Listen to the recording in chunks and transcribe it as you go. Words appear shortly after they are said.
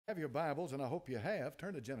Have your Bibles, and I hope you have.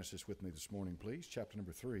 Turn to Genesis with me this morning, please, chapter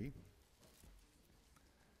number 3.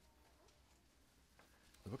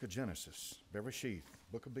 The book of Genesis, Bereshith,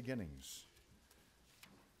 book of beginnings.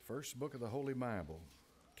 First book of the Holy Bible,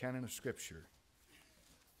 canon of Scripture.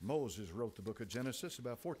 Moses wrote the book of Genesis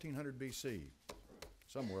about 1400 B.C.,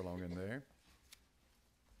 somewhere along in there.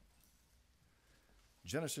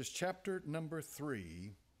 Genesis chapter number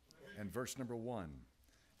 3 and verse number 1.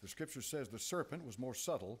 The Scripture says, "The serpent was more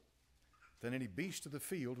subtle than any beast of the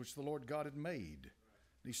field which the Lord God had made.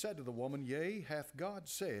 And he said to the woman, Yea, hath God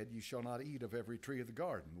said, Ye shall not eat of every tree of the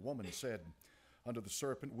garden? The woman said unto the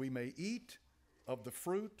serpent, We may eat of the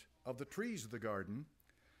fruit of the trees of the garden,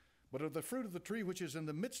 but of the fruit of the tree which is in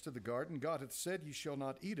the midst of the garden, God hath said, Ye shall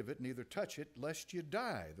not eat of it, neither touch it, lest ye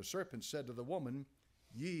die. The serpent said to the woman,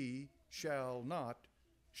 Ye shall not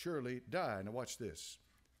surely die." Now watch this.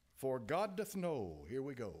 "For God doth know," here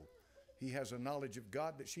we go. He has a knowledge of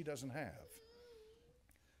God that she doesn't have.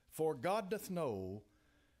 "For God doth know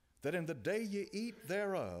that in the day ye eat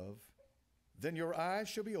thereof, then your eyes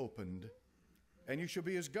shall be opened, and you shall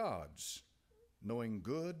be as gods, knowing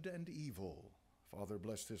good and evil." Father,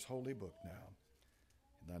 bless this holy book now.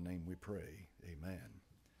 In thy name we pray. Amen.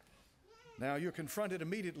 Now you're confronted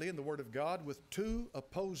immediately in the Word of God with two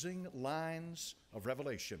opposing lines of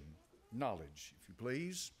revelation, knowledge, if you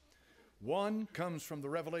please. One comes from the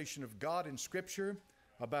revelation of God in Scripture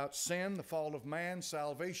about sin, the fall of man,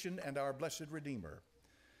 salvation, and our blessed Redeemer.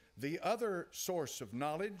 The other source of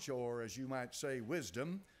knowledge, or as you might say,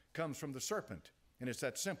 wisdom, comes from the serpent, and it's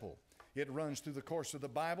that simple. It runs through the course of the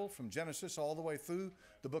Bible from Genesis all the way through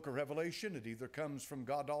the book of Revelation. It either comes from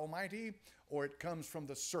God Almighty or it comes from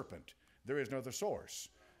the serpent. There is no other source.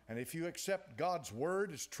 And if you accept God's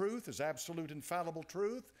Word as truth, as absolute infallible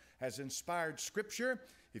truth, as inspired Scripture,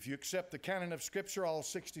 if you accept the canon of Scripture, all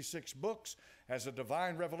 66 books, as a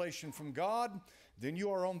divine revelation from God, then you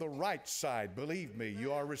are on the right side. Believe me,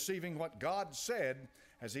 you are receiving what God said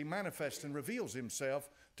as He manifests and reveals Himself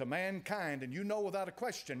to mankind. And you know without a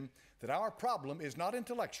question that our problem is not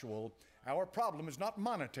intellectual, our problem is not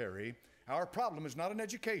monetary, our problem is not an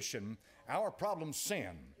education, our problem's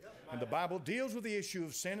sin. And the Bible deals with the issue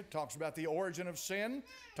of sin. It talks about the origin of sin,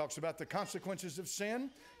 talks about the consequences of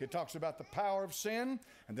sin, it talks about the power of sin,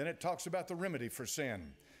 and then it talks about the remedy for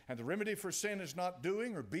sin. And the remedy for sin is not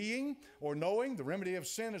doing or being or knowing. The remedy of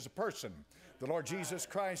sin is a person. The Lord Jesus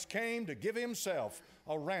Christ came to give Himself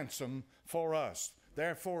a ransom for us.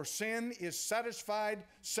 Therefore, sin is satisfied,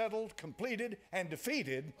 settled, completed, and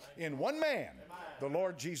defeated in one man, the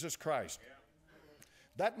Lord Jesus Christ.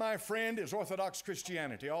 That, my friend, is Orthodox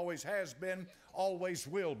Christianity. Always has been, always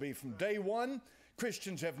will be. From day one,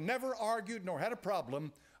 Christians have never argued nor had a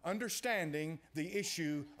problem understanding the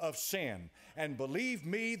issue of sin. And believe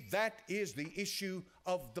me, that is the issue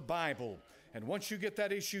of the Bible. And once you get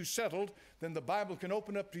that issue settled, then the Bible can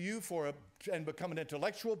open up to you and become an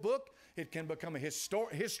intellectual book. It can become a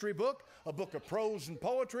history book, a book of prose and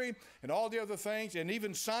poetry, and all the other things, and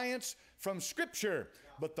even science from Scripture.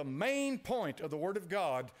 But the main point of the Word of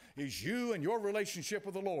God is you and your relationship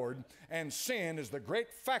with the Lord, and sin is the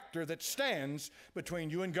great factor that stands between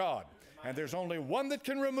you and God. And there's only one that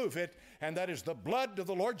can remove it, and that is the blood of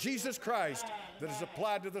the Lord Jesus Christ that is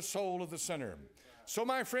applied to the soul of the sinner. So,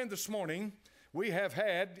 my friend, this morning, we have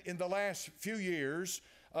had in the last few years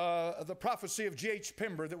the prophecy of G.H.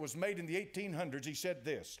 Pember that was made in the 1800s. He said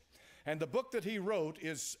this, and the book that he wrote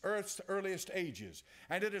is Earth's Earliest Ages,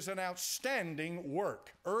 and it is an outstanding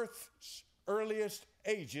work, Earth's Earliest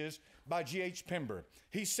Ages by G.H. Pember.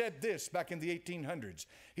 He said this back in the 1800s.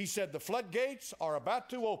 He said, the floodgates are about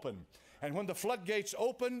to open, and when the floodgates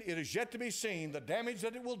open, it is yet to be seen the damage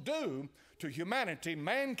that it will do to humanity,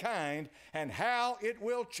 mankind, and how it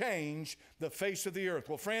will change the face of the earth.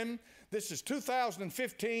 Well, friend, this is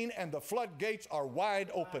 2015, and the floodgates are wide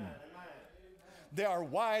open. They are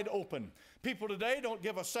wide open. People today don't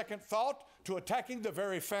give a second thought to attacking the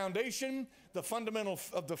very foundation, the fundamental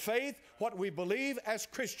of the faith, what we believe as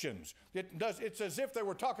Christians. It's as if they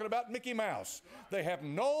were talking about Mickey Mouse. They have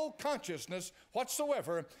no consciousness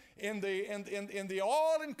whatsoever in the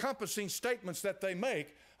all-encompassing statements that they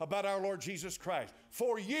make about our Lord Jesus Christ.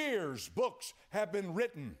 For years, books have been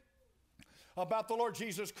written about the Lord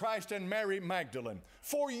Jesus Christ and Mary Magdalene.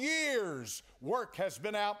 For years, work has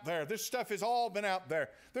been out there. This stuff has all been out there.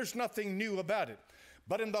 There's nothing new about it.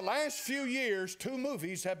 But in the last few years, two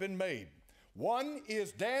movies have been made. One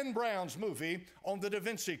is Dan Brown's movie on the Da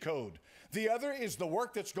Vinci Code. The other is the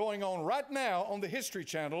work that's going on right now on the History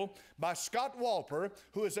Channel by Scott Walper,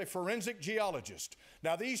 who is a forensic geologist.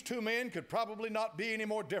 Now, these two men could probably not be any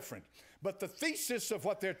more different. but the thesis of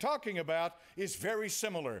what they're talking about is very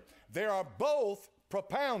similar. They are both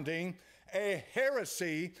propounding a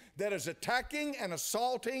heresy that is attacking and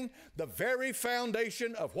assaulting the very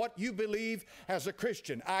foundation of what you believe as a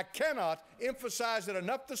Christian. I cannot emphasize it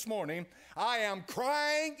enough this morning. I am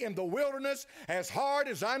crying in the wilderness as hard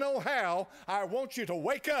as I know how. I want you to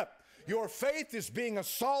wake up. Your faith is being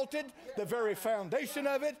assaulted, the very foundation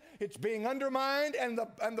of it. It's being undermined, and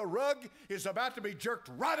the rug is about to be jerked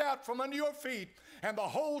right out from under your feet, and the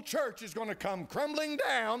whole church is going to come crumbling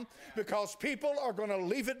down because people are going to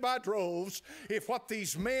leave it by droves if what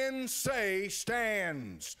these men say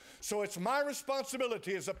stands. So it's my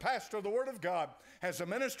responsibility as a pastor of the Word of God, as a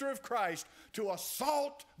minister of Christ, to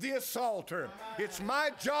assault the assaulter. It's my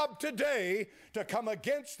job today to come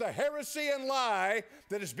against the heresy and lie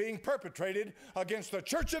that is being perpetrated against the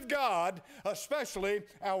church of God, especially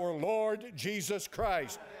our Lord Jesus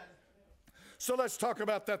Christ. So let's talk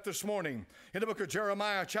about that this morning. In the book of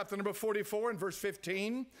Jeremiah, chapter number 44 and verse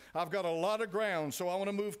 15, I've got a lot of ground, so I want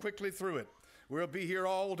to move quickly through it. We'll be here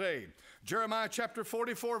all day. Jeremiah chapter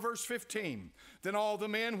 44, verse 15. Then all the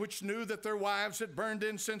men which knew that their wives had burned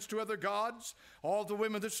incense to other gods, all the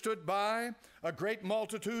women that stood by, a great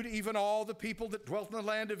multitude, even all the people that dwelt in the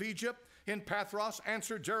land of Egypt, in Pathros,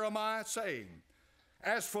 answered Jeremiah, saying,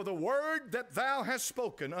 As for the word that thou hast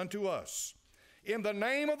spoken unto us, in the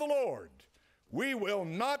name of the Lord, we will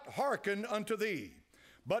not hearken unto thee,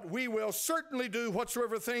 but we will certainly do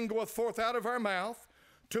whatsoever thing goeth forth out of our mouth,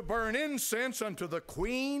 to burn incense unto the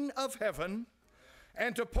Queen of heaven,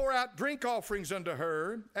 and to pour out drink offerings unto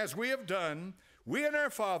her, as we have done, we and our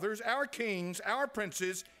fathers, our kings, our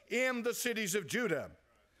princes, in the cities of Judah,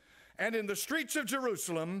 and in the streets of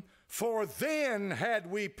Jerusalem, for then had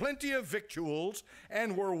we plenty of victuals,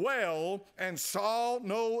 and were well, and saw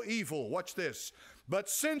no evil. Watch this. But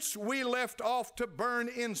since we left off to burn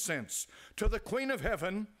incense to the Queen of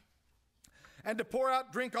heaven, and to pour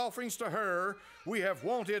out drink offerings to her, we have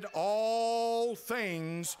wanted all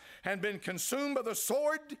things, and been consumed by the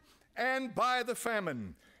sword and by the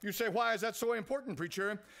famine. You say, why is that so important,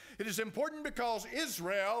 preacher? It is important because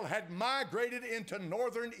Israel had migrated into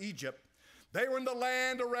northern Egypt. They were in the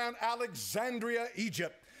land around Alexandria,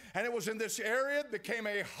 Egypt. And it was in this area it became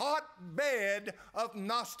a hotbed of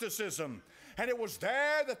Gnosticism. And it was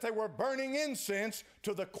there that they were burning incense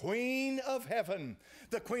to the Queen of heaven.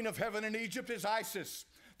 The Queen of heaven in Egypt is Isis.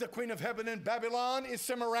 The Queen of heaven in Babylon is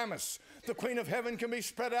Semiramis. The Queen of heaven can be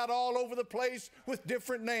spread out all over the place with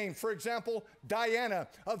different names. For example, Diana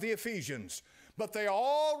of the Ephesians. But they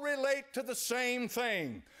all relate to the same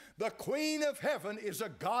thing. The Queen of heaven is a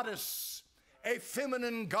goddess, a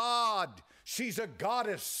feminine god. She's a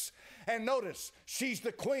goddess. And notice, she's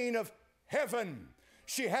the Queen of heaven.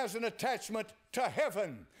 She has an attachment to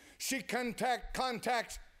heaven. She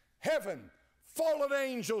contacts heaven. Fallen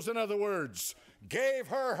angels, in other words, gave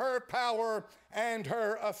her power and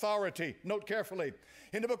her authority. Note carefully.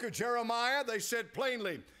 In the book of Jeremiah, they said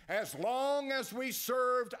plainly, as long as we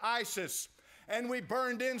served Isis and we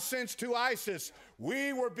burned incense to Isis,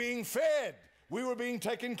 we were being fed. We were being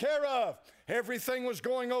taken care of. Everything was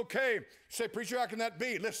going okay. You say, preacher, how can that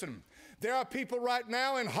be? Listen, there are people right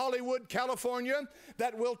now in Hollywood, California,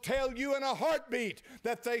 that will tell you in a heartbeat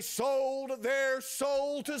that they sold their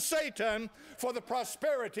soul to Satan for the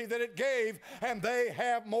prosperity that it gave, and they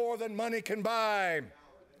have more than money can buy.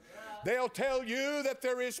 They'll tell you that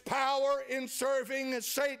there is power in serving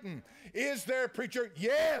Satan. Is there, preacher?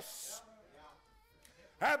 Yes.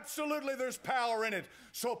 Absolutely, there's power in it.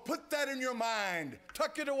 So put that in your mind.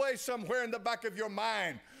 Tuck it away somewhere in the back of your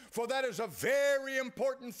mind. For that is a very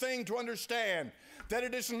important thing to understand, that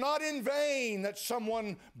it is not in vain that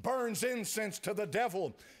someone burns incense to the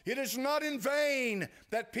devil. It is not in vain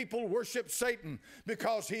that people worship Satan,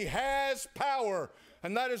 because he has power.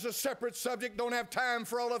 And that is a separate subject. Don't have time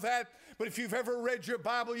for all of that. But if you've ever read your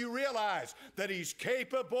Bible, you realize that he's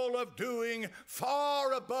capable of doing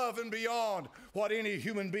far above and beyond what any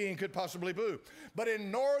human being could possibly do. But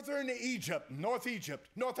in northern Egypt,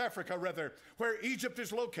 North Africa rather, where Egypt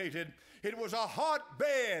is located, it was a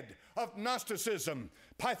hotbed of Gnosticism.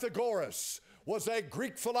 Pythagoras was a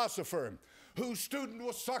Greek philosopher whose student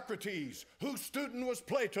was Socrates, whose student was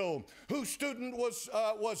Plato, whose student was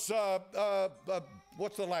what's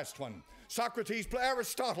the last one? Socrates,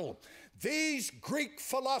 Aristotle. These Greek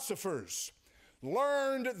philosophers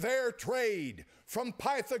learned their trade from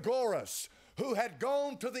Pythagoras, who had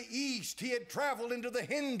gone to the east. He had traveled into the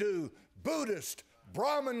Hindu, Buddhist,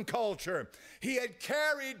 Brahmin culture. He had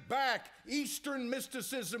carried back Eastern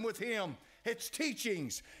mysticism with him, its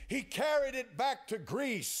teachings. He carried it back to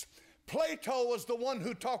Greece. Plato was the one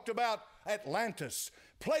who talked about Atlantis.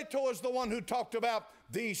 Plato is the one who talked about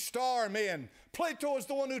the star men. Plato is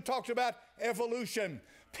the one who talked about evolution.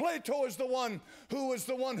 Plato is the one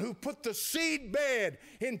who put the seed bed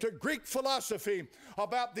into Greek philosophy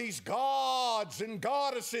about these gods and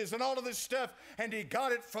goddesses and all of this stuff, and he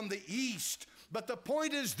got it from the East. But the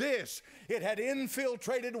point is this: it had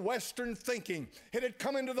infiltrated Western thinking. It had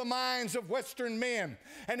come into the minds of Western men,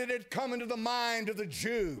 and it had come into the mind of the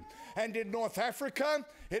Jew. And in North Africa,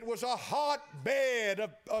 it was a hotbed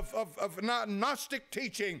of Gnostic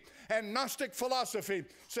teaching and Gnostic philosophy.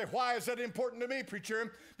 Say, why is that important to me,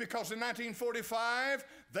 preacher? Because in 1945,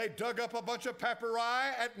 they dug up a bunch of papyri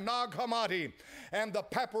at Nag Hammadi. And the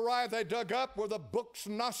papyri they dug up were the book's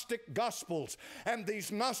Gnostic Gospels. And these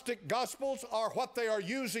Gnostic Gospels are what they are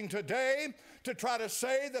using today to try to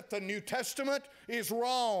say that the New Testament is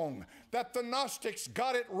wrong, that the Gnostics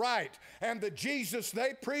got it right, and the Jesus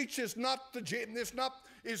they preach is better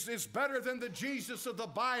than the Jesus of the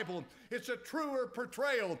Bible. It's a truer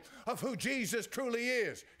portrayal of who Jesus truly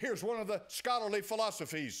is. Here's one of the scholarly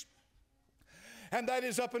philosophies, and that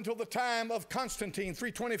is up until the time of Constantine,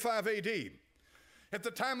 325 AD. At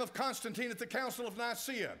the time of Constantine at the Council of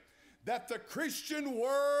Nicaea, that the Christian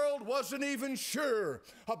world wasn't even sure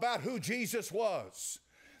about who Jesus was,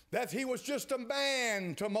 that he was just a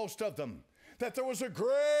man to most of them, that there was a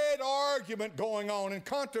great argument going on and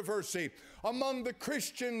controversy among the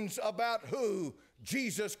Christians about who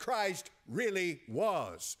Jesus Christ really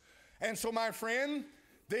was. And so, my friend,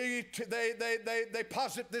 they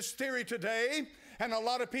posit this theory today, and a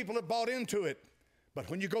lot of people have bought into it. But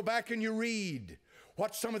when you go back and you read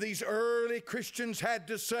what some of these early Christians had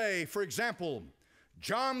to say, for example,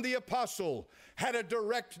 John the Apostle had a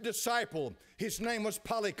direct disciple. His name was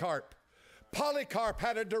Polycarp. Polycarp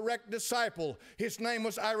had a direct disciple. His name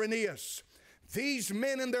was Irenaeus. These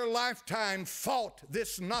men in their lifetime fought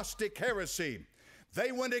this Gnostic heresy.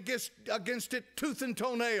 They went against it tooth and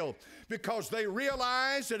toenail because they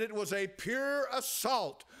realized that it was a pure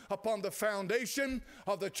assault upon the foundation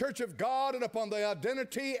of the Church of God and upon the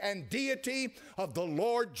identity and deity of the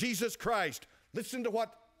Lord Jesus Christ. Listen to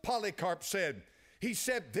what Polycarp said. He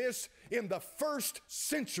said this in the 1st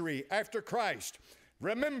century after Christ.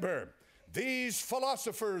 Remember, these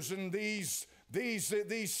philosophers and these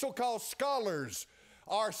so-called scholars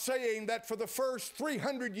are saying that for the first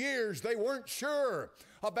 300 years they weren't sure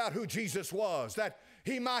about who Jesus was, that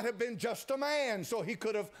he might have been just a man, so he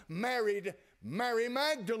could have married Mary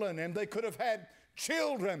Magdalene and they could have had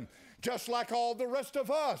children just like all the rest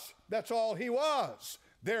of us. That's all he was,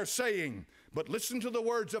 they're saying. But listen to the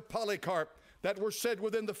words of Polycarp that were said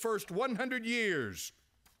within the first 100 years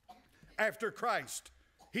after Christ.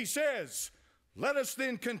 He says, "Let us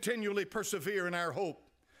then continually persevere in our hope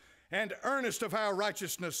and earnest of our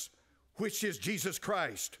righteousness, which is Jesus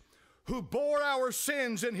Christ, who bore our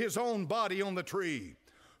sins in his own body on the tree,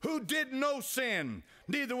 who did no sin,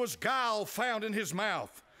 neither was guile found in his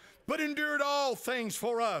mouth, but endured all things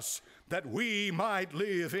for us, that we might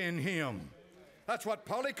live in him." That's what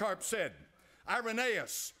Polycarp said.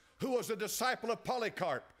 Irenaeus, who was a disciple of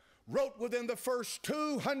Polycarp, wrote within the first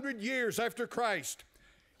 200 years after Christ.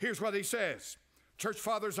 Here's what he says. Church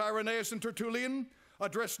fathers Irenaeus and Tertullian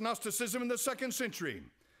addressed Gnosticism in the 2nd century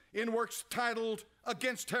in works titled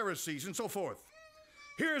Against Heresies and so forth.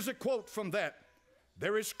 Here's a quote from that.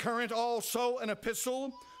 "There is current also an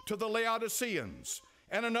epistle to the Laodiceans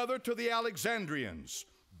and another to the Alexandrians,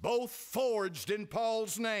 both forged in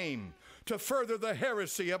Paul's name to further the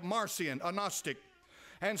heresy of Marcion, a Gnostic,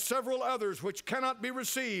 and several others which cannot be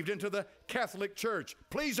received into the Catholic Church."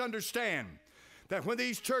 Please understand that when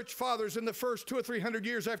these church fathers in the first 200 or 300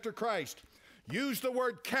 years after Christ use the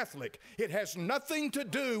word Catholic, it has nothing to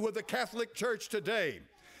do with the Catholic Church today.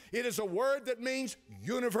 It is a word that means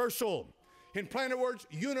universal. In plain words,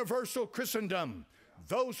 universal Christendom.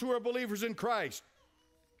 Those who are believers in Christ.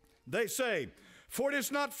 They say, "For it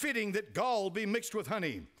is not fitting that gall be mixed with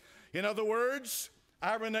honey." In other words,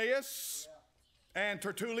 Irenaeus and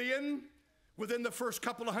Tertullian, within the first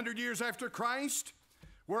couple of 100 years after Christ,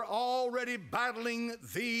 were already battling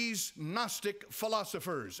these Gnostic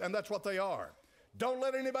philosophers, and that's what they are. Don't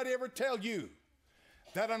let anybody ever tell you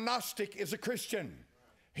that a Gnostic is a Christian.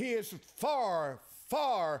 He is far,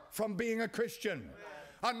 far from being a Christian.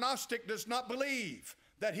 A Gnostic does not believe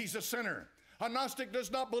that he's a sinner. A Gnostic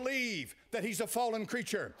does not believe that he's a fallen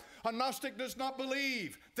creature. A Gnostic does not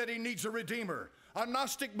believe that he needs a redeemer. A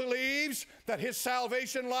Gnostic believes that his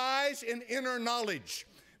salvation lies in inner knowledge,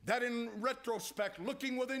 that in retrospect,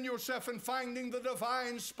 looking within yourself and finding the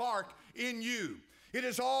divine spark in you. It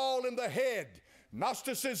is all in the head.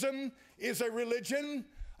 Gnosticism is a religion,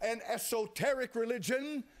 an esoteric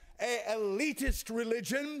religion, an elitist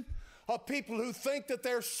religion of people who think that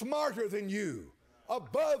they're smarter than you,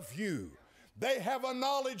 above you. They have a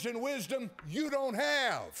knowledge and wisdom you don't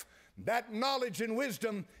have. That knowledge and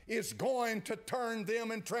wisdom is going to turn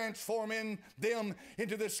them and transform them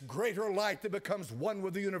into this greater light that becomes one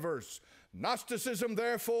with the universe. Gnosticism,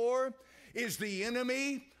 therefore, is the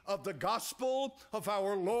enemy of the gospel of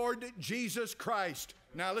our Lord Jesus Christ.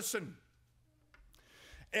 Now listen,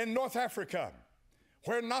 in North Africa,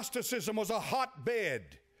 where Gnosticism was a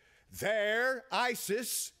hotbed, there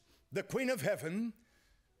Isis, the Queen of Heaven,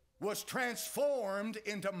 was transformed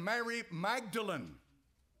into Mary Magdalene.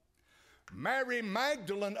 Mary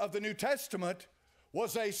Magdalene of the New Testament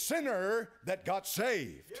was a sinner that got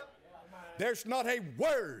saved. There's not a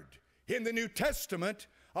word in the New Testament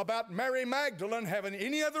about Mary Magdalene having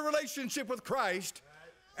any other relationship with Christ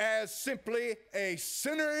as simply a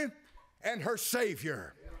sinner and her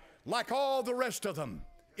Savior, like all the rest of them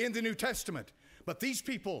in the New Testament. But these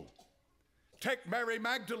people take Mary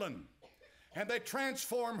Magdalene and they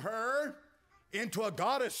transform her into a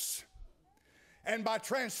goddess. And by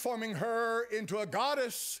transforming her into a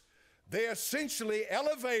goddess, they essentially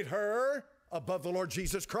elevate her above the Lord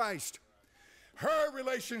Jesus Christ. Her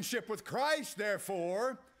relationship with Christ,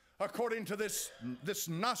 therefore, according to this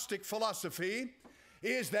Gnostic philosophy,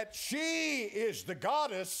 is that she is the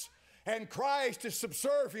goddess and Christ is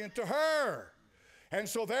subservient to her. And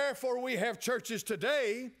so therefore we have churches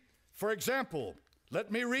today, for example,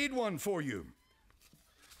 let me read one for you.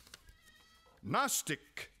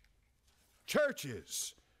 Gnostic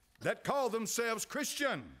churches that call themselves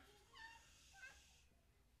Christian.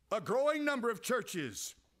 A growing number of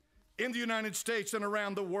churches in the United States and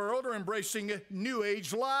around the world are embracing a New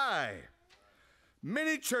Age lie.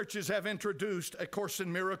 Many churches have introduced A Course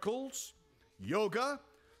in Miracles, yoga,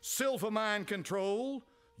 silver mind control,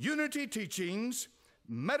 unity teachings,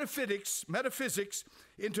 metaphysics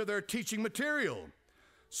into their teaching material.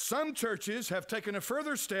 Some churches have taken a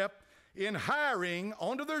further step in hiring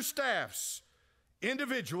onto their staffs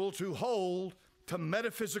individuals who hold to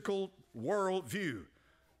metaphysical worldview.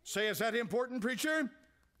 Say, is that important, preacher?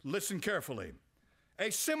 Listen carefully.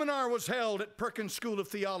 A seminar was held at Perkins School of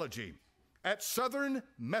Theology at Southern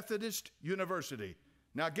Methodist University.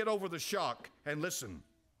 Now get over the shock and listen.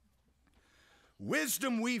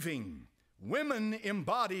 Wisdom Weaving, Women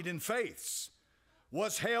Embodied in Faiths,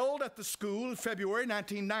 was held at the school in February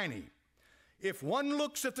 1990. If one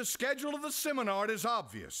looks at the schedule of the seminar, it is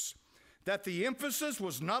obvious that the emphasis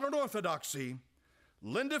was not on orthodoxy.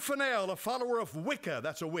 Linda Fennell, a follower of Wicca,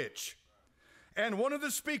 that's a witch, and one of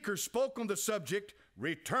the speakers spoke on the subject,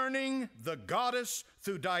 returning the goddess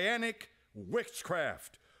through Dianic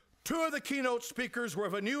witchcraft. Two of the keynote speakers were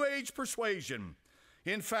of a New Age persuasion.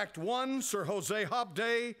 In fact, one, Sir Jose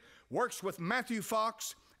Hobday, works with Matthew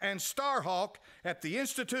Fox and Starhawk at the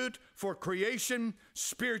Institute for Creation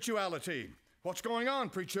Spirituality. What's going on,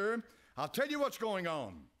 preacher? I'll tell you what's going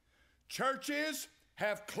on. Churches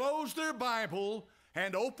have closed their Bible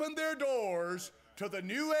and opened their doors to the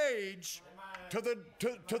New Age, to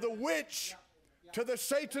the witch, to the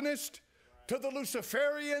Satanist, to the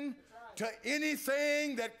Luciferian, to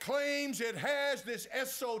anything that claims it has this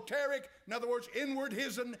esoteric, in other words, inward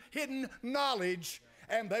hidden knowledge,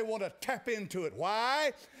 and they want to tap into it.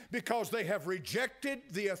 Why? Because they have rejected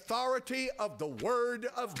the authority of the Word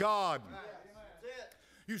of God.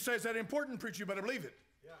 You say, is that important, preacher? You better believe it.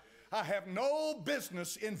 I have no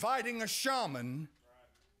business inviting a shaman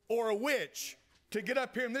or a witch to get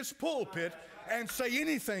up here in this pulpit and say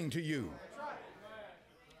anything to you.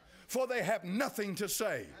 For they have nothing to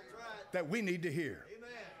say that we need to hear.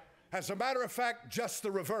 As a matter of fact, just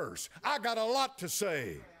the reverse. I got a lot to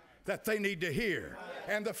say that they need to hear.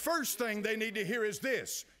 And the first thing they need to hear is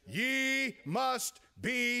this: ye must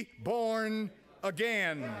be born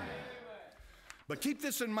again. But keep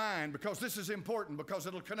this in mind, because this is important, because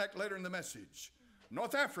it'll connect later in the message.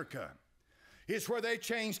 North Africa is where they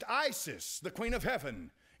changed Isis, the Queen of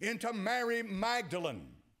Heaven, into Mary Magdalene.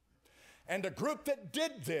 And a group that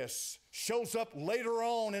did this shows up later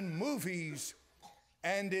on in movies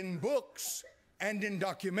and in books and in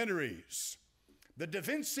documentaries. The Da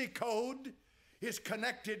Vinci Code is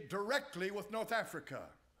connected directly with North Africa.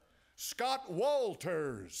 Scott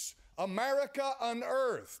Wolters, America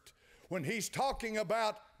Unearthed, when he's talking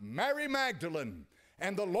about Mary Magdalene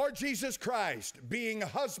and the Lord Jesus Christ being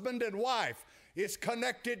husband and wife, is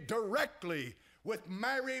connected directly with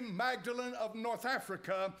Mary Magdalene of North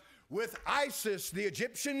Africa, with Isis, the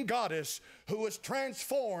Egyptian goddess, who was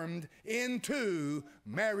transformed into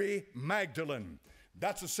Mary Magdalene.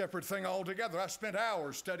 That's a separate thing altogether. I spent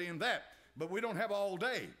hours studying that, but we don't have all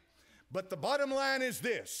day. But the bottom line is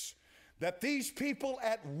this, that these people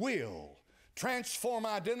at will transform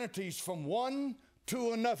identities from one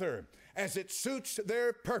to another as it suits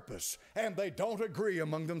their purpose, and they don't agree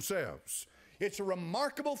among themselves. It's a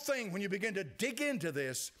remarkable thing when you begin to dig into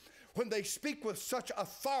this, when they speak with such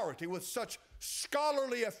authority, with such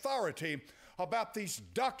scholarly authority about these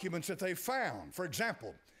documents that they found. For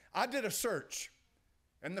example, I did a search,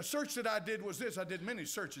 and the search that I did was this. I did many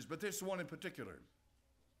searches, but this one in particular.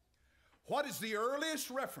 What is the earliest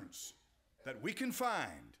reference that we can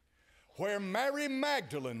find where Mary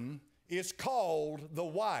Magdalene is called the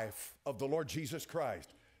wife of the Lord Jesus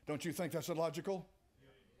Christ? Don't you think that's a logical?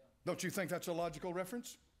 Don't you think that's a logical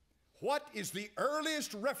reference? What is the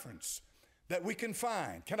earliest reference that we can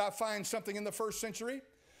find? Can I find something in the first century?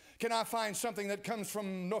 Can I find something that comes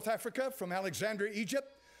from North Africa, from Alexandria, Egypt?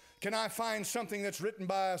 Can I find something that's written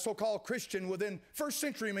by a so-called Christian within first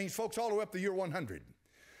century means, folks, all the way up to the year 100?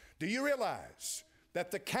 Do you realize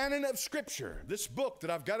that the canon of Scripture, this book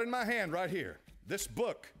that I've got in my hand right here, this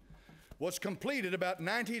book was completed about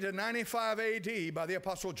 90 to 95 AD by the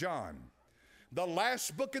Apostle John. The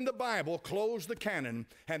last book in the Bible closed the canon,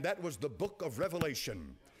 and that was the book of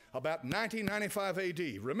Revelation, about 1995 AD.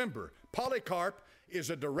 Remember, Polycarp is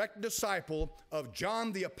a direct disciple of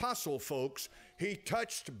John the Apostle, folks. He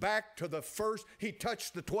touched back to he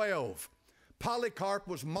touched the 12. Polycarp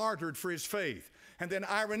was martyred for his faith. And then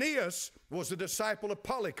Irenaeus was a disciple of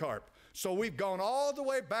Polycarp. So we've gone all the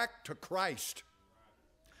way back to Christ.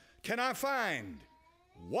 Can I find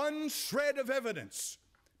one shred of evidence?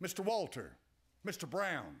 Mr. Walter, Mr.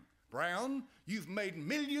 Brown. Brown, you've made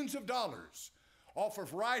millions of dollars off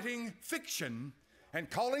of writing fiction and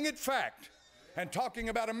calling it fact and talking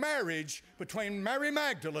about a marriage between Mary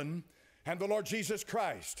Magdalene and the Lord Jesus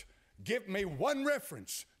Christ. Give me one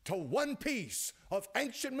reference to one piece of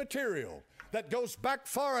ancient material that goes back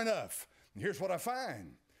far enough. And here's what I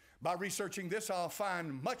find. By researching this, I'll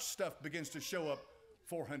find much stuff begins to show up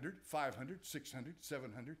 400, 500, 600,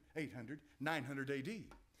 700, 800, 900 AD.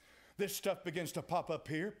 This stuff begins to pop up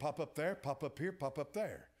here, pop up there, pop up here, pop up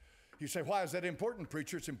there. You say, why is that important,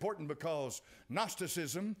 preacher? It's important because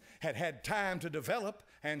Gnosticism had had time to develop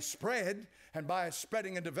and spread, and by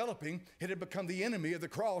spreading and developing, it had become the enemy of the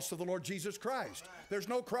cross of the Lord Jesus Christ. There's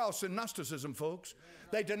no cross in Gnosticism, folks.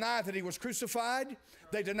 They deny that he was crucified.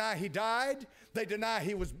 They deny he died. They deny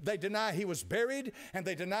he was buried, and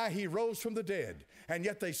they deny he rose from the dead. And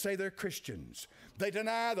yet they say they're Christians. They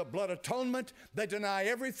deny the blood atonement. They deny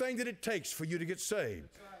everything that it takes for you to get saved.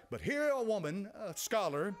 But here a woman, a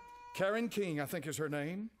scholar, Karen King, I think is her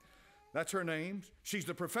name. That's her name. She's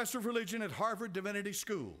the professor of religion at Harvard Divinity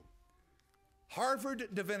School. Harvard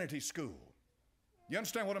Divinity School. You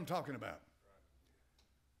understand what I'm talking about?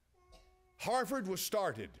 Harvard was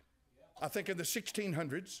started, I think, in the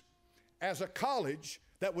 1600s as a college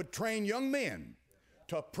that would train young men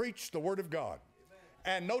to preach the Word of God.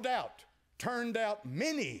 And no doubt turned out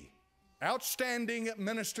many outstanding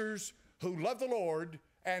ministers who love the Lord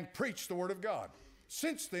and preach the Word of God.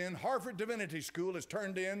 Since then, Harvard Divinity School has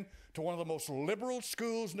turned into one of the most liberal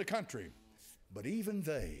schools in the country. But even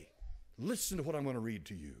they, listen to what I'm going to read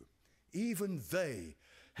to you, even they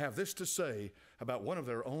have this to say about one of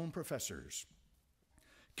their own professors.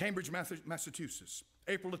 Cambridge, Massachusetts,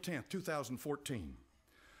 April the 10th, 2014.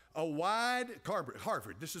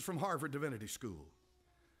 Harvard, this is from Harvard Divinity School.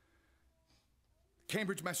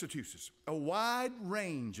 Cambridge, Massachusetts. A wide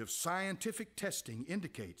range of scientific testing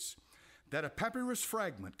indicates that a papyrus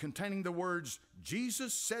fragment containing the words,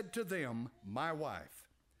 Jesus said to them, my wife,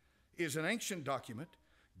 is an ancient document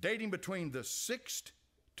dating between the 6th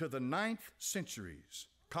to the 9th centuries,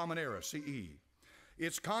 Common Era, CE.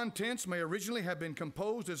 Its contents may originally have been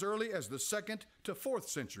composed as early as the 2nd to 4th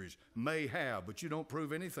centuries. May have, but you don't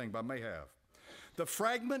prove anything by may have. The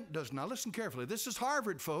fragment does not, listen carefully, this is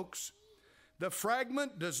Harvard, folks. The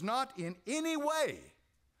fragment does not in any way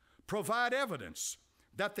provide evidence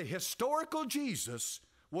that the historical Jesus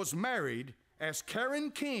was married, as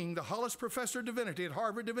Karen King, the Hollis Professor of Divinity at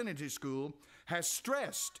Harvard Divinity School, has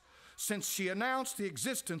stressed since she announced the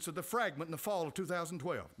existence of the fragment in the fall of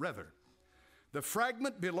 2012. Rather, the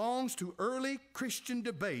fragment belongs to early Christian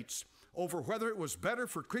debates over whether it was better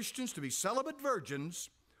for Christians to be celibate virgins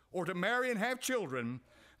or to marry and have children.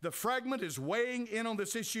 The fragment is weighing in on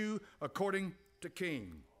this issue according to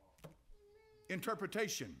King.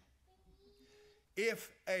 Interpretation.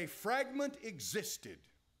 If a fragment existed,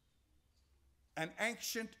 an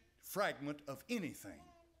ancient fragment of anything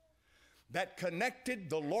that connected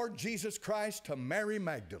the Lord Jesus Christ to Mary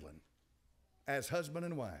Magdalene as husband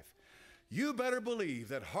and wife, you better believe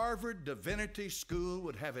that Harvard Divinity School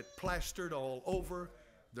would have it plastered all over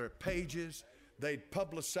their pages. They'd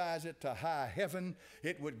publicize it to high heaven.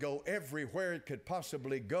 It would go everywhere it could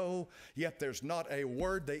possibly go, yet there's not a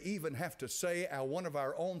word. They even have to say, one of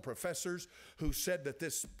our own professors who said that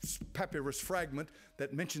this papyrus fragment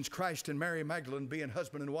that mentions Christ and Mary Magdalene being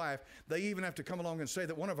husband and wife, they even have to come along and say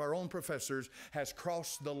that one of our own professors has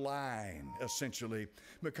crossed the line, essentially,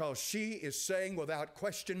 because she is saying without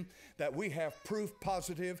question that we have proof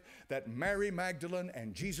positive that Mary Magdalene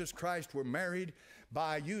and Jesus Christ were married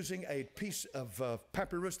by using a piece of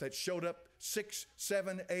papyrus that showed up 6,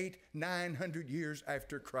 7, 8, 900 years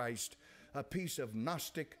after Christ, a piece of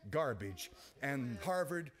Gnostic garbage. And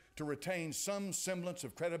Harvard, to retain some semblance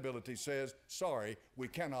of credibility, says, sorry, we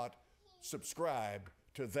cannot subscribe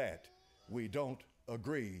to that. We don't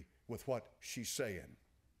agree with what she's saying.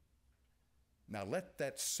 Now let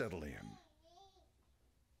that settle in.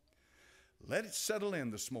 Let it settle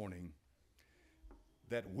in this morning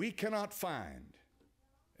that we cannot find,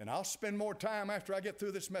 and I'll spend more time after I get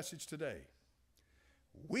through this message today,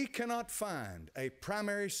 we cannot find a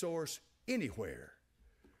primary source anywhere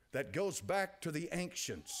that goes back to the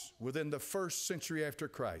ancients within the 1st century after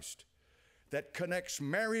Christ that connects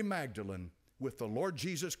Mary Magdalene with the Lord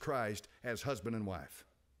Jesus Christ as husband and wife.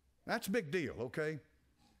 That's a big deal, okay?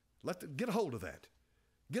 Get a hold of that.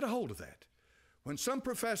 Get a hold of that. When some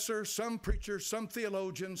professor, some preacher, some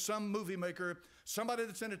theologian, some movie maker, somebody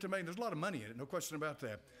that's in it to make, there's a lot of money in it, no question about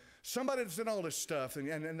that. Somebody that's in all this stuff,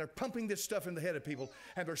 and they're pumping this stuff in the head of people,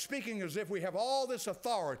 and they're speaking as if we have all this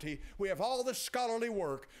authority, we have all this scholarly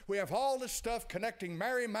work, we have all this stuff connecting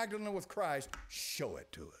Mary Magdalene with Christ. Show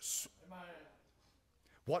it to us. Amen.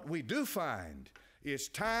 What we do find is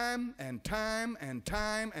time and time and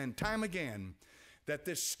time and time again that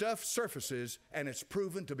this stuff surfaces and it's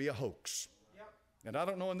proven to be a hoax. And I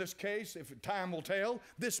don't know in this case, if time will tell,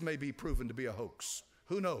 this may be proven to be a hoax.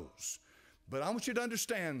 Who knows? But I want you to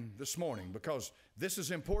understand this morning, because this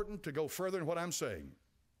is important to go further in what I'm saying.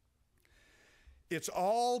 It's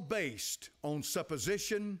all based on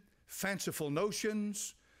supposition, fanciful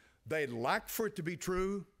notions. They'd like for it to be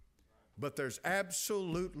true, but there's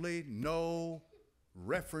absolutely no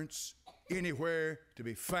reference anywhere to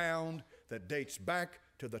be found that dates back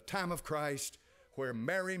to the time of Christ, where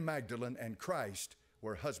Mary Magdalene and Christ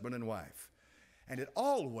were husband and wife. And it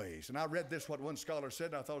always, and I read this, what one scholar said,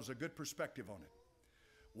 and I thought it was a good perspective on it.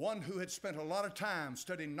 One who had spent a lot of time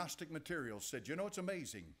studying Gnostic materials said, you know, it's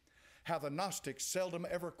amazing how the Gnostics seldom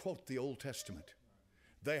ever quote the Old Testament.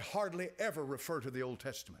 They hardly ever refer to the Old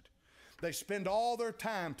Testament. They spend all their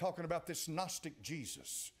time talking about this Gnostic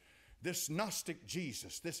Jesus, this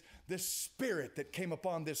spirit that came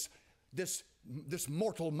upon this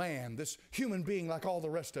mortal man, this human being like all the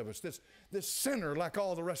rest of us, this sinner like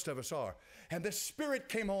all the rest of us are. And this spirit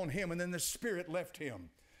came on him, and then the spirit left him.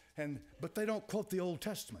 But they don't quote the Old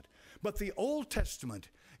Testament. But the Old Testament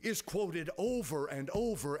is quoted over and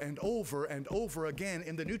over and over and over again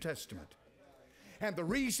in the New Testament. And the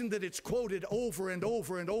reason that it's quoted over and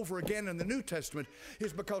over and over again in the New Testament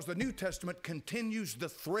is because the New Testament continues the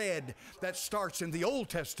thread that starts in the Old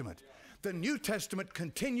Testament. The New Testament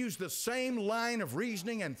continues the same line of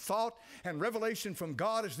reasoning and thought and revelation from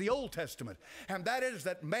God as the Old Testament. And that is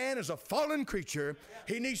that man is a fallen creature.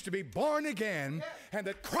 He needs to be born again, and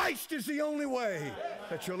that Christ is the only way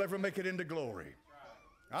that you'll ever make it into glory.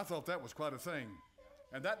 I thought that was quite a thing.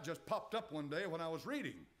 And that just popped up one day when I was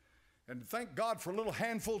reading. And thank God for little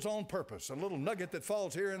handfuls on purpose, a little nugget that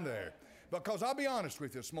falls here and there. Because I'll be honest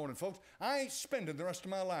with you this morning, folks, I ain't spending the rest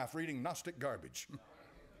of my life reading Gnostic garbage.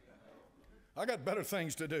 I got better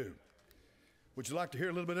things to do. Would you like to hear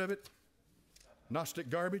a little bit of it? Gnostic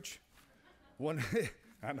garbage?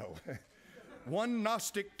 I know. One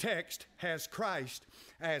Gnostic text has Christ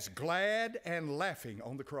as glad and laughing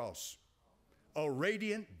on the cross, a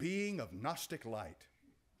radiant being of Gnostic light.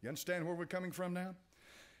 You understand where we're coming from now?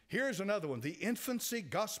 Here's another one, the infancy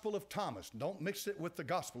gospel of Thomas. Don't mix it with the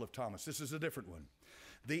gospel of Thomas. This is a different one.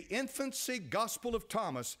 The infancy gospel of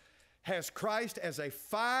Thomas has Christ as a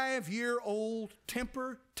 5-year-old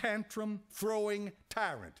temper tantrum throwing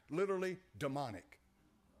tyrant, literally demonic.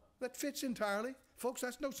 That fits entirely. Folks,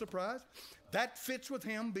 that's no surprise. That fits with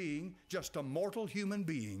him being just a mortal human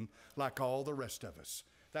being like all the rest of us.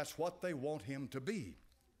 That's what they want him to be.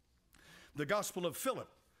 The Gospel of Philip,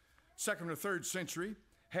 2nd or 3rd century,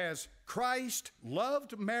 has Christ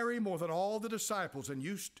loved Mary more than all the disciples and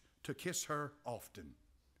used to kiss her often.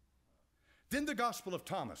 Then the Gospel of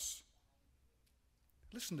Thomas.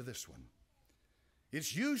 Listen to this one.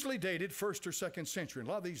 It's usually dated 1st or 2nd century. And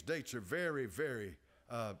a lot of these dates are very, very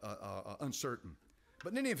uncertain.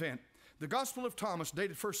 But in any event, the Gospel of Thomas,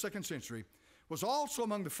 dated 1st, 2nd century, was also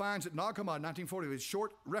among the finds at Nag Hammadi in 1940 with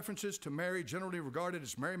short references to Mary, generally regarded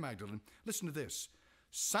as Mary Magdalene. Listen to this.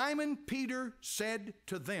 Simon Peter said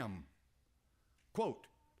to them, quote,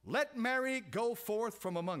 "Let Mary go forth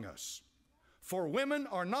from among us, for women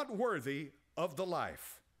are not worthy of the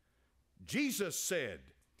life." Jesus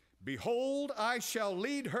said, "Behold, I shall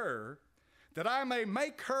lead her, that I may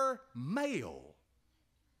make her male,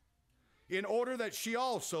 in order that she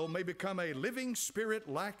also may become a living spirit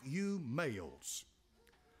like you males.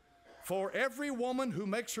 For every woman who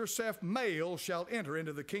makes herself male shall enter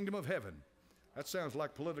into the kingdom of heaven." That sounds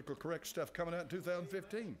like political correct stuff coming out in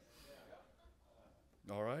 2015.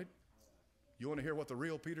 All right? You want to hear what the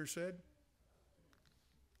real Peter said?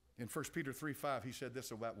 In 1 Peter 3:5, he said this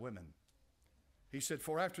about women. He said,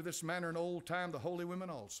 "For after this manner in old time the holy women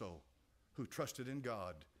also, who trusted in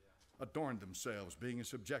God, adorned themselves, being in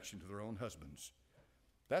subjection to their own husbands."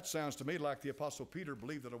 That sounds to me like the Apostle Peter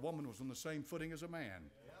believed that a woman was on the same footing as a man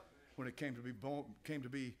when it came to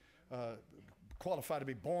be qualified to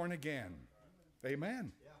be born again.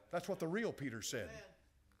 Amen. That's what the real Peter said.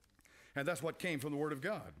 And that's what came from the Word of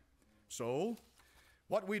God. So,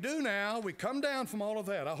 what we do now, we come down from all of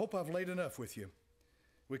that. I hope I've laid enough with you.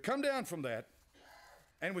 We come down from that,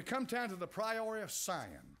 and we come down to the Priory of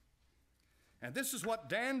Sion. And this is what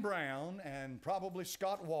Dan Brown and probably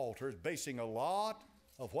Scott Walter is basing a lot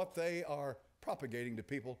of what they are propagating to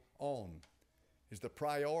people on, is the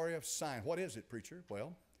Priory of Sion. What is it, preacher?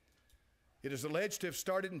 Well, it is alleged to have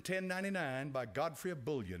started in 1099 by Godfrey of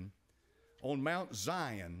Bouillon on Mount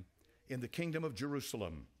Zion in the kingdom of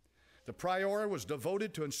Jerusalem. The priory was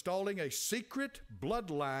devoted to installing a secret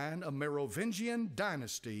bloodline of Merovingian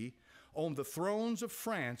dynasty on the thrones of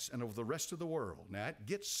France and over the rest of the world. Now, it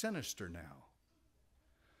gets sinister now.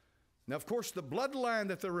 Now, of course, the bloodline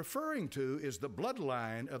that they're referring to is the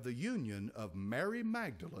bloodline of the union of Mary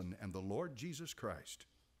Magdalene and the Lord Jesus Christ.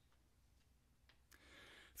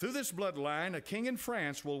 Through this bloodline, a king in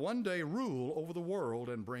France will one day rule over the world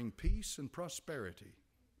and bring peace and prosperity.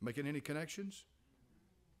 Making any connections?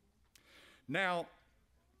 Now,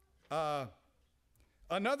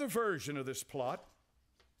 another version of this plot,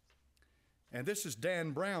 and this is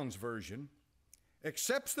Dan Brown's version,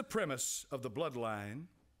 accepts the premise of the bloodline,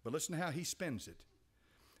 but listen to how he spins it,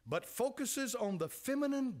 but focuses on the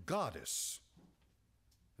feminine goddess,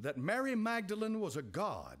 that Mary Magdalene was a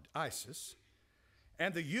god, Isis,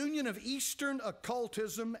 and the union of Eastern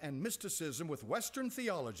occultism and mysticism with Western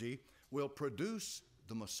theology will produce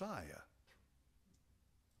the Messiah.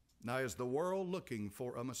 Now, is the world looking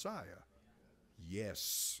for a Messiah?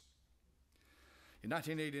 Yes. In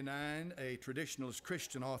 1989, a traditionalist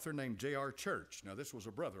Christian author named J.R. Church, now this was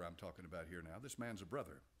a brother I'm talking about here now, this man's a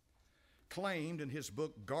brother, claimed in his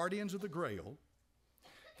book Guardians of the Grail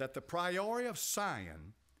that the Priory of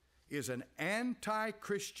Sion is an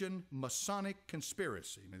anti-Christian Masonic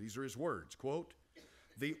conspiracy. Now these are his words, quote,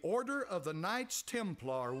 "The Order of the Knights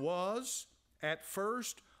Templar was, at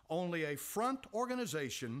first, only a front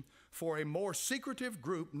organization for a more secretive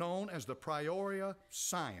group known as the Priory of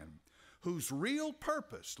Sion, whose real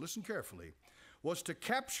purpose, listen carefully, was to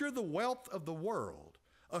capture the wealth of the world,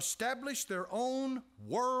 establish their own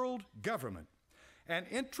world government, and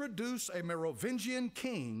introduce a Merovingian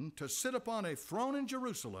king to sit upon a throne in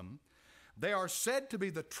Jerusalem. They are said to be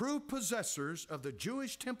the true possessors of the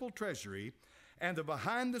Jewish temple treasury and the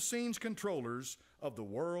behind-the-scenes controllers of the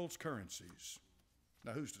world's currencies."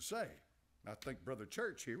 Now, who's to say? I think Brother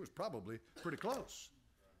Church here was probably pretty close.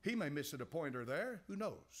 He may miss it a pointer there. Who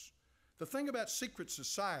knows? The thing about secret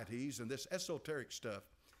societies and this esoteric stuff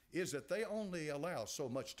is that they only allow so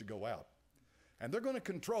much to go out. And they're going to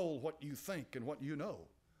control what you think and what you know.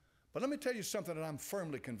 But let me tell you something that I'm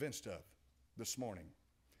firmly convinced of this morning.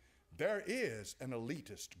 There is an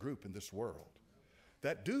elitist group in this world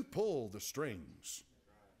that do pull the strings.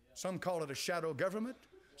 Some call it a shadow government.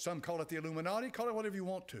 Some call it the Illuminati. Call it whatever you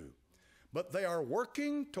want to. But they are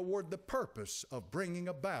working toward the purpose of bringing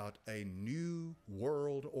about a new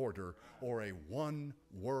world order or a one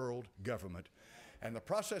world government. And the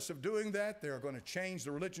process of doing that, they are going to change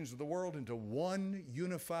the religions of the world into one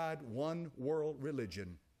unified, one world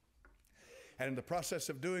religion. And in the process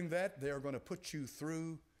of doing that, they are going to put you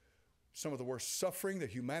through some of the worst suffering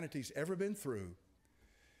that humanity's ever been through.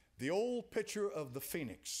 The old picture of the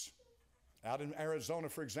phoenix out in Arizona,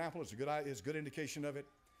 for example, is a good indication of it.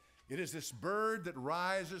 It is this bird that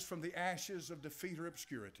rises from the ashes of defeat or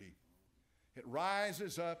obscurity. It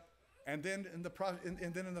rises up, and then in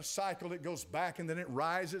the cycle it goes back, and then it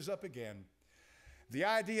rises up again. The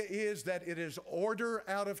idea is that it is order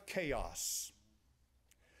out of chaos.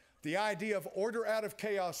 The idea of order out of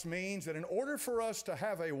chaos means that in order for us to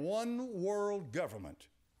have a one world government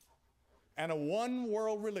and a one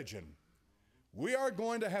world religion, we are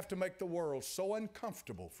going to have to make the world so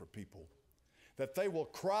uncomfortable for people that they will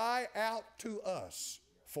cry out to us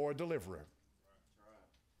for a deliverer,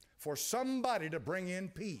 for somebody to bring in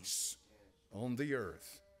peace on the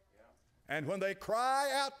earth. And when they cry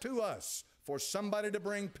out to us for somebody to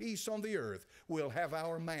bring peace on the earth, we'll have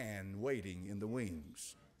our man waiting in the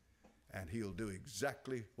wings. And he'll do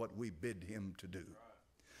exactly what we bid him to do.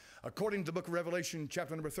 According to the book of Revelation,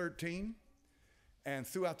 chapter number 13, and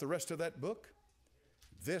throughout the rest of that book,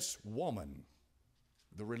 this woman,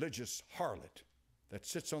 the religious harlot that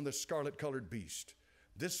sits on this scarlet-colored beast,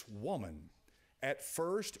 this woman at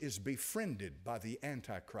first is befriended by the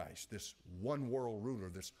Antichrist, this one-world ruler,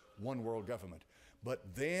 this one-world government.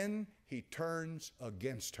 But then he turns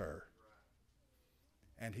against her,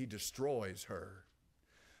 and he destroys her.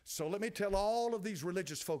 So let me tell all of these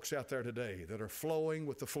religious folks out there today that are flowing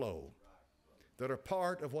with the flow, that are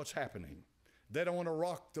part of what's happening. They don't want to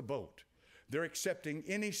rock the boat. They're accepting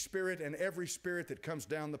any spirit and every spirit that comes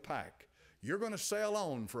down the pike. You're going to sail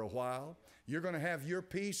on for a while. You're going to have your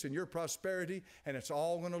peace and your prosperity, and it's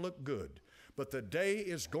all going to look good. But the day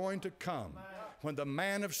is going to come when the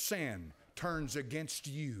man of sin turns against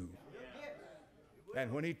you.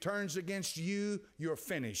 And when he turns against you, you're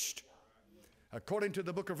finished. According to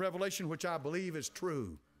the book of Revelation, which I believe is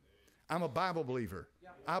true. I'm a Bible believer.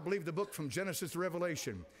 I believe the book from Genesis to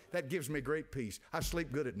Revelation. That gives me great peace. I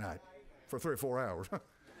sleep good at night for 3 or 4 hours.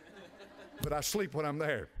 But I sleep when I'm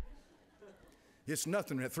there. It's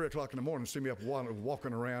nothing at 3 o'clock in the morning to see me up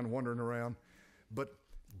walking around, wandering around. But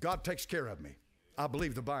God takes care of me. I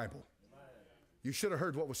believe the Bible. You should have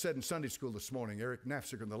heard what was said in Sunday school this morning. Eric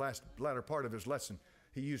Nafziger, in the latter part of his lesson,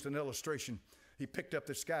 he used an illustration. He picked up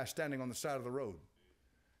this guy standing on the side of the road.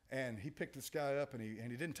 And he picked this guy up, and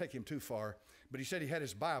he didn't take him too far, but he said he had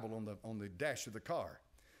his Bible on the dash of the car.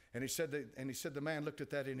 And he said the man looked at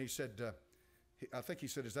that, and he said, I think he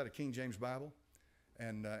said, "Is that a King James Bible?"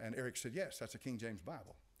 And Eric said, "Yes, that's a King James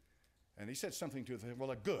Bible." And he said something to him,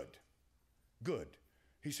 "Well, good."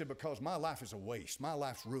 He said, "Because my life is a waste. My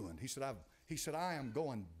life's ruined." He said, "I am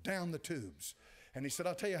going down the tubes." And he said,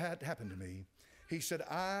 "I'll tell you how it happened to me." He said,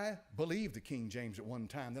 "I believed the King James at one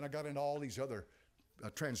time. Then I got into all these other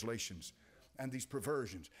translations and these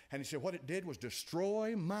perversions." And he said, "What it did was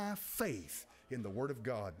destroy my faith in the Word of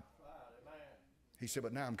God." He said,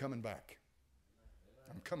 "But now I'm coming back.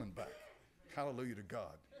 I'm coming back." Hallelujah to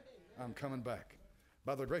God. I'm coming back.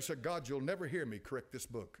 By the grace of God, you'll never hear me correct this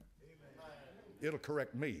book. It'll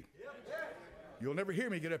correct me. You'll never hear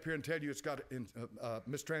me get up here and tell you it's got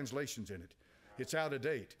mistranslations in it. It's out of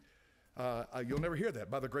date. You'll never hear that.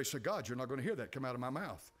 By the grace of God, you're not going to hear that come out of my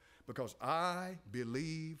mouth, because I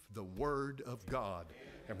believe the Word of God.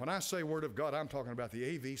 And when I say Word of God, I'm talking about the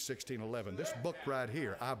AV 1611. This book right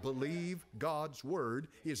here, I believe God's Word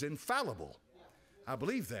is infallible. I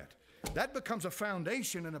believe that. That becomes a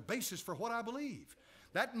foundation and a basis for what I believe.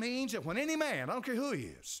 That means that when any man, I don't care who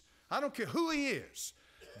he is,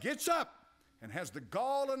 gets up and has the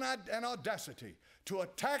gall and audacity to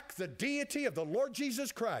attack the deity of the Lord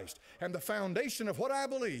Jesus Christ and the foundation of what I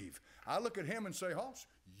believe, I look at him and say, "Hoss,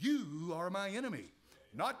 you are my enemy."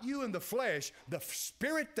 Not you in the flesh, the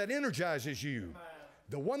spirit that energizes you,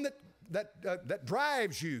 the one that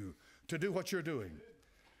drives you to do what you're doing.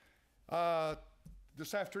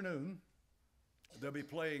 This afternoon, they'll be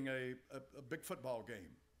playing a big football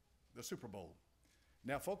game, the Super Bowl.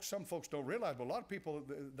 Now, folks, some folks don't realize, but a lot of people,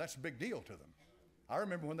 that's a big deal to them. I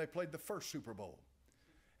remember when they played the first Super Bowl.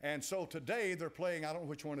 And so today they're playing, I don't know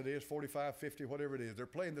which one it is, 45, 50, whatever it is. They're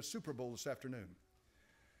playing the Super Bowl this afternoon.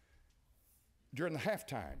 During the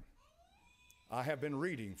halftime, I have been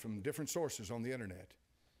reading from different sources on the internet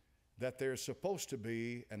that there's supposed to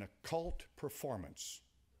be an occult performance,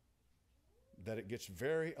 that it gets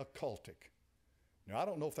very occultic. Now, I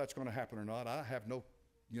don't know if that's going to happen or not. I have no,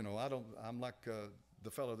 I'm like the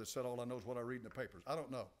fellow that said all I know is what I read in the papers. I don't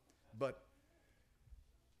know. But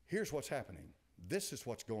here's what's happening. This is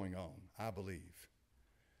what's going on, I believe.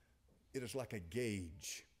 It is like a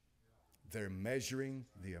gauge. They're measuring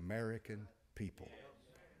the American people.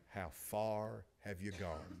 How far have you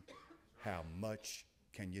gone? How much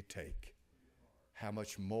can you take? How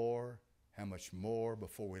much more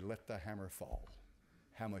before we let the hammer fall?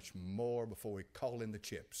 How much more before we call in the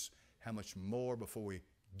chips? How much more before we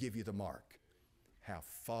give you the mark? How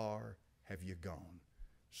far have you gone?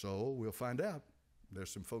 So we'll find out. There's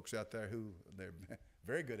some folks out there who they're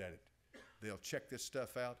very good at it. They'll check this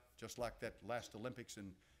stuff out, just like that last Olympics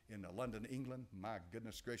in London, England. My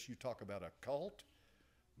goodness gracious, you talk about a cult.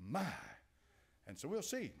 My. And so we'll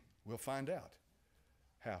see. We'll find out.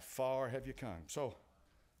 How far have you come? So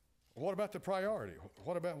what about the priority?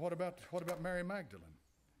 What about Mary Magdalene?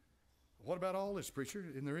 What about all this, preacher?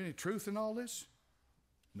 Isn't there any truth in all this?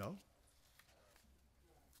 No.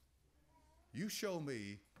 You show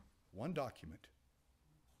me one document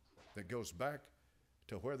that goes back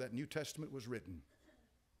to where that New Testament was written,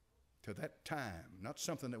 to that time, not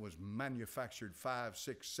something that was manufactured 5,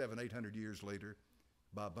 6, 7, 800 years later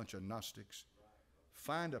by a bunch of Gnostics.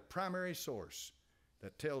 Find a primary source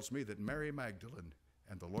that tells me that Mary Magdalene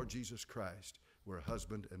and the Lord Jesus Christ were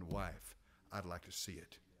husband and wife. I'd like to see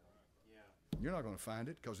it. You're not going to find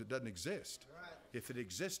it because it doesn't exist. If it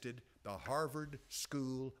existed, the Harvard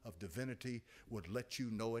School of Divinity would let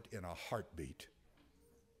you know it in a heartbeat.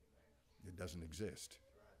 It doesn't exist.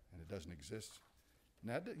 And it doesn't exist.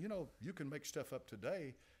 Now, you know, you can make stuff up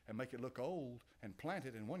today and make it look old and plant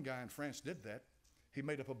it. And one guy in France did that. He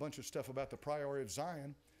made up a bunch of stuff about the priority of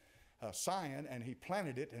Zion, and he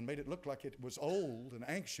planted it and made it look like it was old and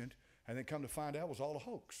ancient, and then come to find out it was all a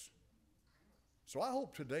hoax. So I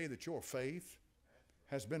hope today that your faith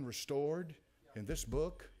has been restored in this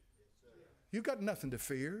book. You've got nothing to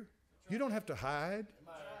fear. You don't have to hide.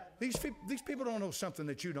 These people don't know something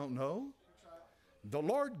that you don't know. The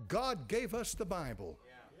Lord God gave us the Bible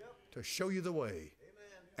to show you the way.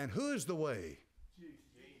 And who is the way?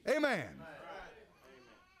 Amen.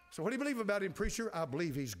 So what do you believe about him, preacher? I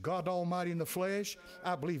believe he's God Almighty in the flesh.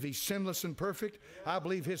 I believe he's sinless and perfect. I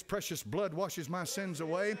believe his precious blood washes my sins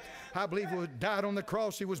away. I believe he died on the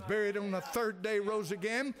cross. He was buried on the third day, rose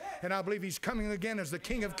again. And I believe he's coming again as the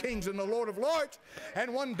King of Kings and the Lord of Lords.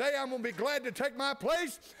 And one day I'm going to be glad to take my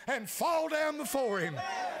place and fall down before him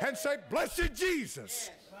and say, "Blessed Jesus,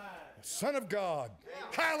 Son of God,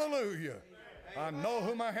 hallelujah. I know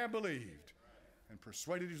whom I have believed, and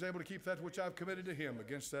persuaded he's able to keep that which I've committed to him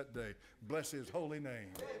against that day." Bless his holy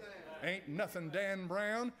name. Ain't nothing Dan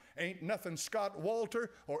Brown, ain't nothing Scott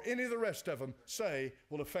Walter, or any of the rest of them say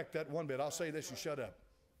will affect that one bit. I'll say this and shut up.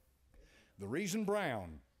 The reason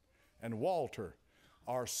Brown and Walter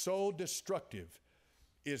are so destructive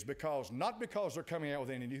is because, not because they're coming out with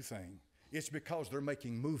any new thing, it's because they're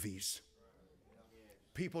making movies.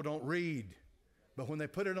 People don't read, but when they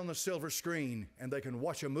put it on the silver screen and they can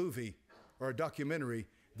watch a movie or a documentary,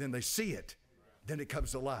 then they see it. Then it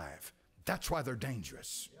comes alive. That's why they're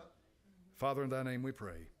dangerous. Father, in thy name we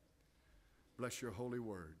pray. Bless your holy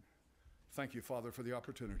word. Thank you, Father, for the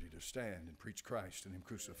opportunity to stand and preach Christ and him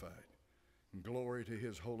crucified. And glory to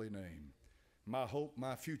his holy name. My hope,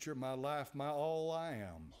 my future, my life, my all I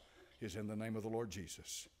am is in the name of the Lord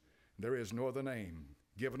Jesus. There is no other name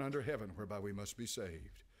given under heaven whereby we must be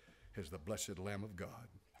saved as the blessed Lamb of God.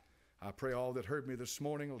 I pray all that heard me this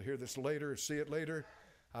morning will hear this later, see it later.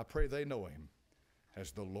 I pray they know him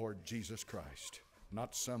as the Lord Jesus Christ,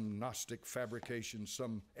 not some Gnostic fabrication,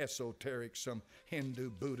 some esoteric, some Hindu,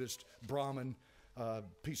 Buddhist, Brahmin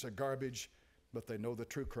piece of garbage, but they know the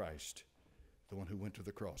true Christ, the one who went to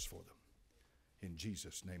the cross for them. In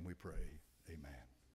Jesus' name we pray, amen.